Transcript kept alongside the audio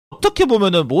어떻게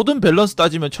보면은 모든 밸런스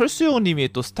따지면 철수 형님이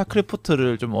또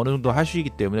스타크래프트를 좀 어느 정도 하시기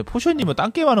때문에 포션님은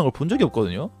딴 게임 하는 걸 본 적이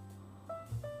없거든요.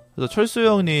 그래서 철수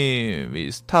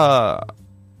형님이 스타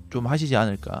좀 하시지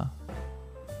않을까.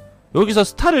 여기서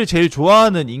스타를 제일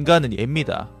좋아하는 인간은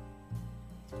얘입니다.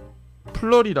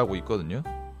 플러리라고 있거든요.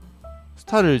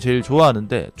 스타를 제일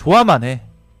좋아하는데 좋아만 해.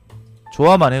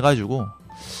 좋아만 해가지고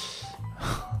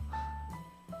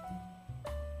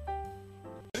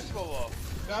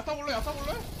야타 볼래? 야타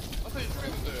볼래? 야타 이쪽에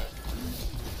있는데.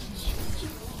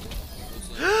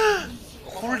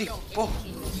 홀리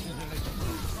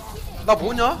나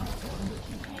뭐냐?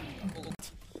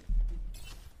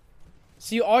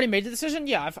 So you already made the decision?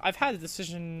 Yeah, I've had the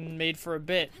decision made for a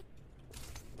bit.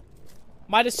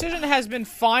 My decision has been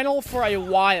final for a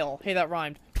while. Hey, that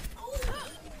rhymed.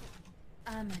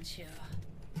 Amateur.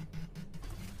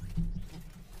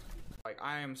 Like,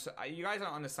 you guys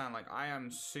don't understand, like, I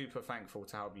am super thankful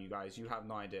to help you guys. You have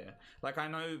no idea. Like, I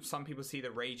know some people see the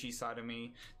ragey side of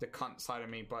me, the cunt side of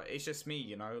me, but it's just me,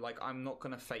 you know? Like, I'm not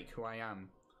gonna fake who I am.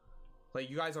 Like,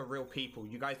 you guys are real people.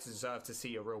 You guys deserve to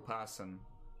see a real person,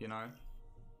 you know?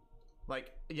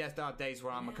 Like, yes, there are days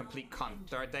where I'm a complete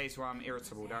cunt. There are days where I'm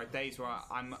irritable. There are days where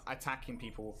I'm attacking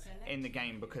people in the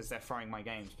game because they're throwing my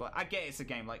games. But I get it's a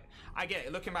game. Like, I get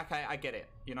it. Looking back, I get it.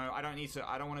 You know, I don't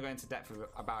want to go into depth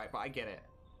about it, but I get it.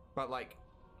 But, like,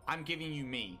 I'm giving you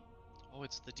me. Oh,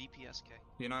 it's the DPSK.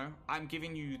 You know? I'm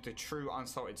giving you the true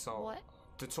unsalted soul. What?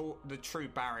 The true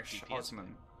Barish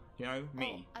Osman. You know?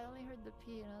 Me. Oh, I only heard the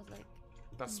P and I was like...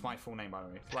 That's my full name, by the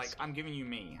way. Like, I'm giving you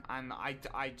me, and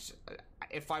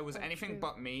if I was anything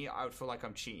but me, I would feel like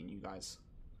I'm cheating you guys.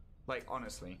 Like,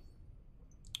 honestly.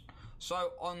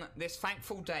 So, on this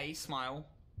thankful day, Smile,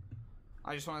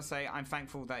 I just want to say I'm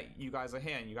thankful that you guys are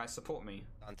here and you guys support me.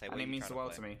 Dante, and it means the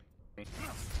world to me.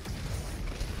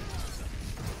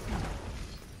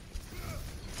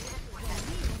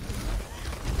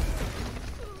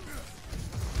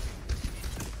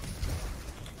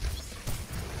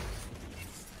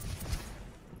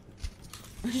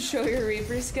 Show your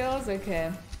Reaper skills?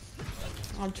 Okay.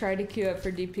 I'll try to queue up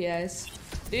for DPS.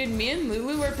 Dude, me and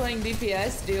Lulu were playing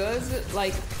DPS duos.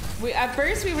 Like, at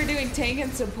first we were doing tank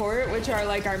and support, which are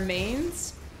like our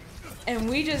mains. And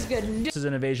we just get... This is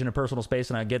an invasion of personal space,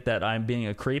 and I get that I'm being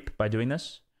a creep by doing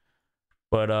this.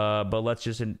 But let's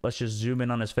just zoom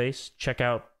in on his face. Check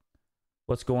out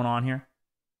what's going on here.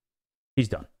 He's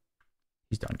done.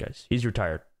 He's done, guys. He's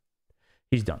retired.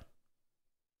 He's done.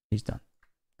 He's done.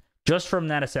 Just from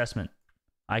that assessment,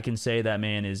 I can say that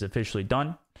man is officially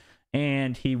done,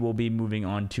 and he will be moving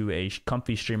on to a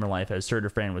comfy streamer life, as Sir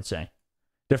Defran would say.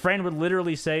 Defran would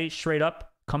literally say, straight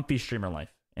up, comfy streamer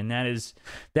life. And that is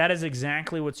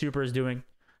exactly what Super is doing.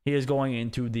 He is going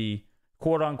into the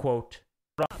quote-unquote...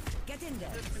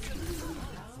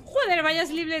 Joder, vaya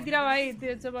slip le tiraba ahí,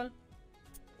 tío, chaval.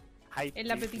 En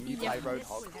la pepitilla.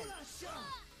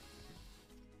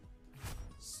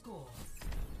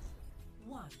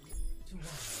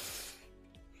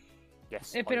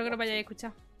 Yes. Espero que no vayáis a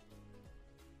escuchar.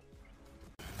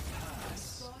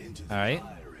 Alright.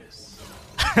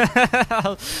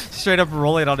 Straight up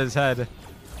roll it on his head.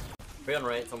 Be on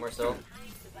right somewhere still.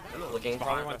 Looking.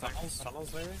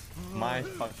 My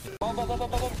fucking...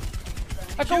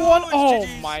 I got one. Oh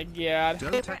my god.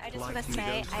 I just want to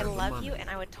say I love you and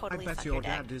I would totally suck your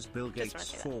dick. Is Bill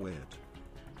Gates forward.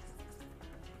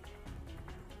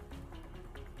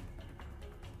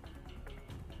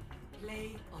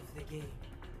 Play of the game.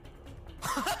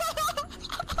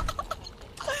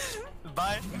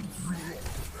 Bye.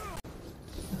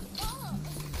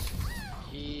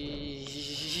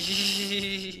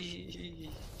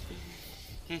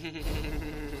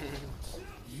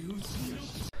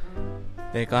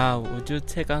 내가 우주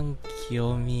최강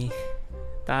귀요미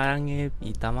땅에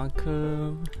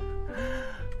이따만큼.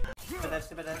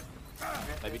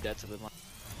 Maybe that's a bit more.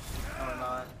 Oh,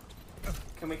 not.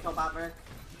 Can we kill Batman?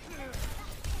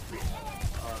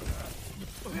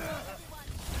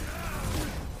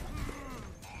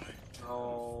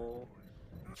 Oh.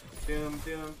 Doom.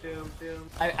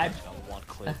 I don't want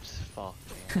clips. Fuck.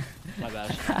 My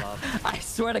bad. I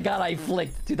swear to God, I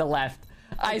flicked to the left.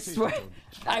 I swear.